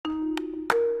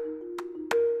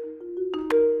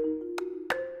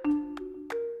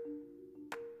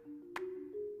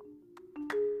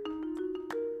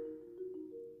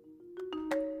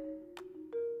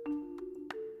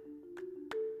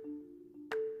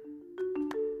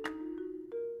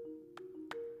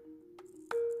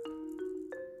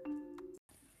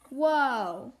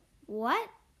Whoa. What?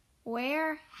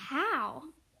 Where? How?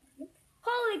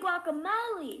 Holy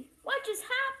guacamole! What just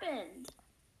happened?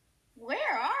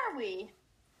 Where are we?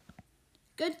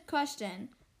 Good question.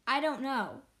 I don't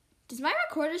know. Does my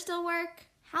recorder still work?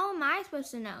 How am I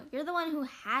supposed to know? You're the one who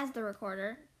has the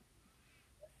recorder.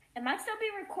 It might still be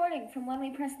recording from when we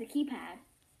pressed the keypad.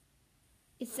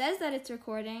 It says that it's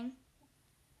recording.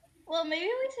 Well, maybe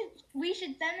we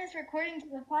should send this recording to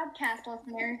the podcast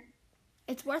listener.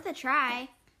 It's worth a try.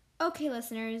 Okay,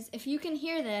 listeners, if you can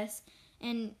hear this,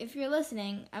 and if you're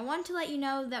listening, I want to let you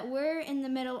know that we're in the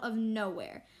middle of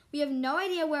nowhere. We have no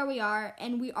idea where we are,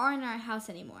 and we aren't in our house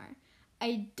anymore.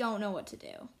 I don't know what to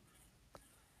do.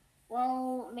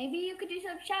 Well, maybe you could do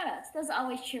some shout-outs. Those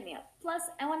always cheer me up. Plus,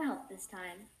 I want to help this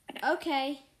time.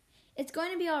 Okay, it's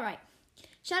going to be all right.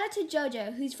 Shout out to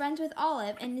Jojo, who's friends with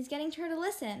Olive and is getting her to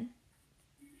listen.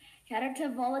 Shout out to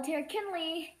Voltaire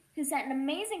Kinley, who sent an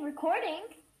amazing recording.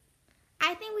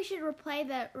 I think we should replay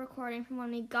the recording from when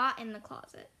we got in the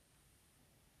closet.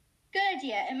 Good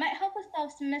idea. It might help us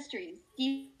solve some mysteries. Do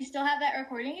you still have that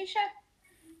recording, Isha?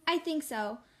 I think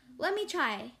so. Let me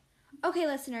try. Okay,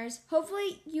 listeners,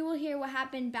 hopefully you will hear what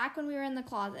happened back when we were in the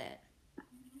closet.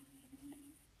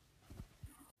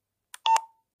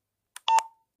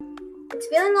 It's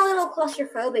feeling a little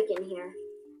claustrophobic in here.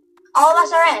 All of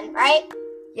us are in, right?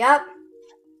 Yep.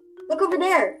 Look over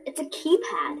there. It's a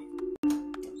keypad.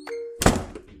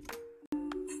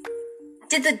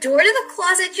 Did the door to the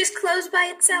closet just close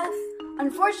by itself?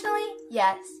 Unfortunately,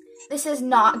 yes. This is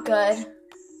not good.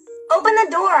 Open the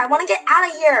door. I want to get out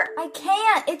of here. I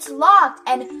can't. It's locked.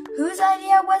 And whose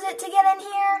idea was it to get in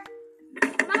here?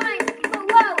 Mine!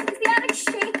 Hello! Is the attic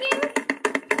shaking?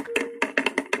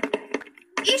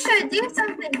 Isha, do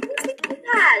something. Use the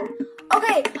keypad.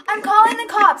 Okay, I'm calling the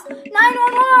cops.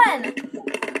 911!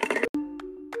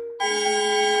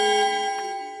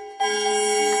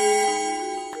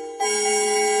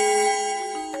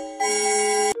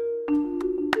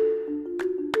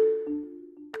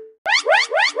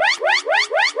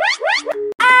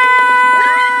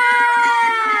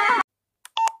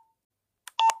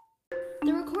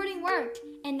 The recording worked,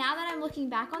 and now that I'm looking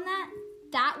back on that,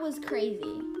 that was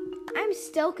crazy. I'm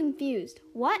still confused.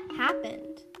 What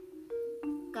happened?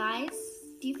 Guys,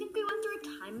 do you think we went through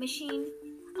a time machine?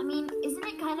 I mean, isn't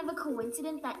it kind of a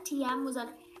coincidence that TM was on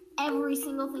every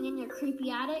single thing in your creepy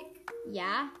attic?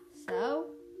 Yeah, so?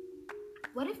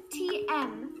 What if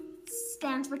TM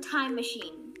stands for time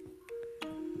machine?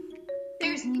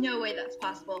 There's no way that's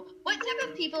possible. What type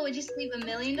of people would just leave $1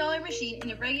 million machine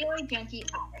in a regular junky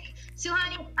attic?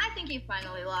 Suhani, I think you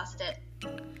finally lost it.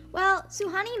 Well,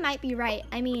 Suhani might be right.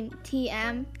 I mean,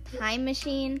 TM, time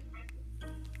machine.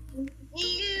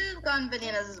 You've gone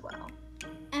bananas as well.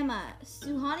 Emma,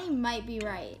 Suhani might be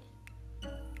right.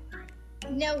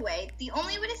 No way. The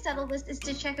only way to settle this is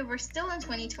to check if we're still in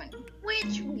 2020,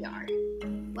 which we are.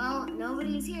 Well,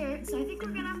 nobody's here, so I think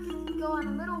we're gonna have to go on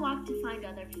a little walk to find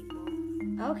other people.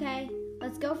 Okay,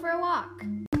 let's go for a walk.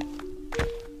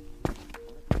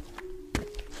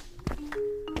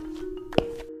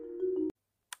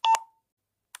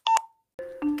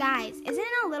 Guys, isn't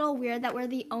it a little weird that we're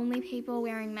the only people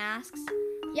wearing masks?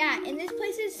 Yeah, and this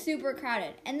place is super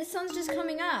crowded, and the sun's just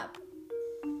coming up.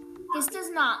 This does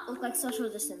not look like social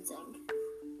distancing.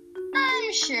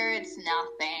 I'm sure it's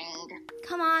nothing.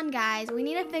 Come on, guys. We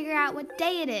need to figure out what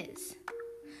day it is.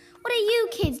 What are you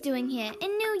kids doing here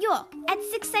in New York at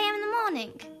 6 a.m. in the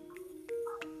morning?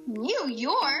 New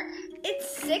York?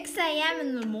 It's 6 a.m.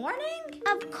 in the morning?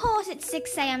 Of course it's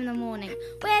 6 a.m. in the morning.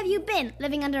 Where have you been?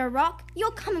 Living under a rock?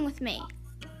 You're coming with me.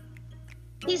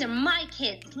 These are my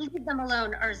kids. Leave them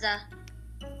alone, Urza.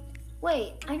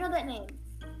 Wait, I know that name.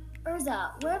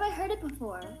 Urza, where have I heard it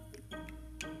before?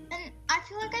 And I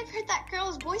feel like I've heard that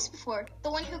girl's voice before,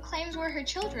 the one who claims we're her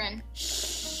children.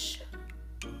 Shh.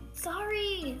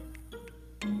 Sorry.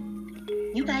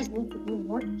 You guys need to be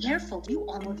more careful. You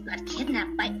almost got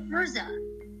kidnapped by Urza.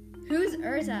 Who's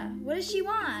Urza? What does she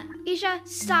want? Isha,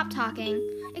 stop talking.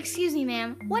 Excuse me,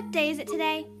 ma'am. What day is it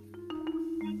today?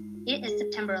 It is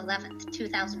September 11th,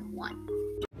 2001.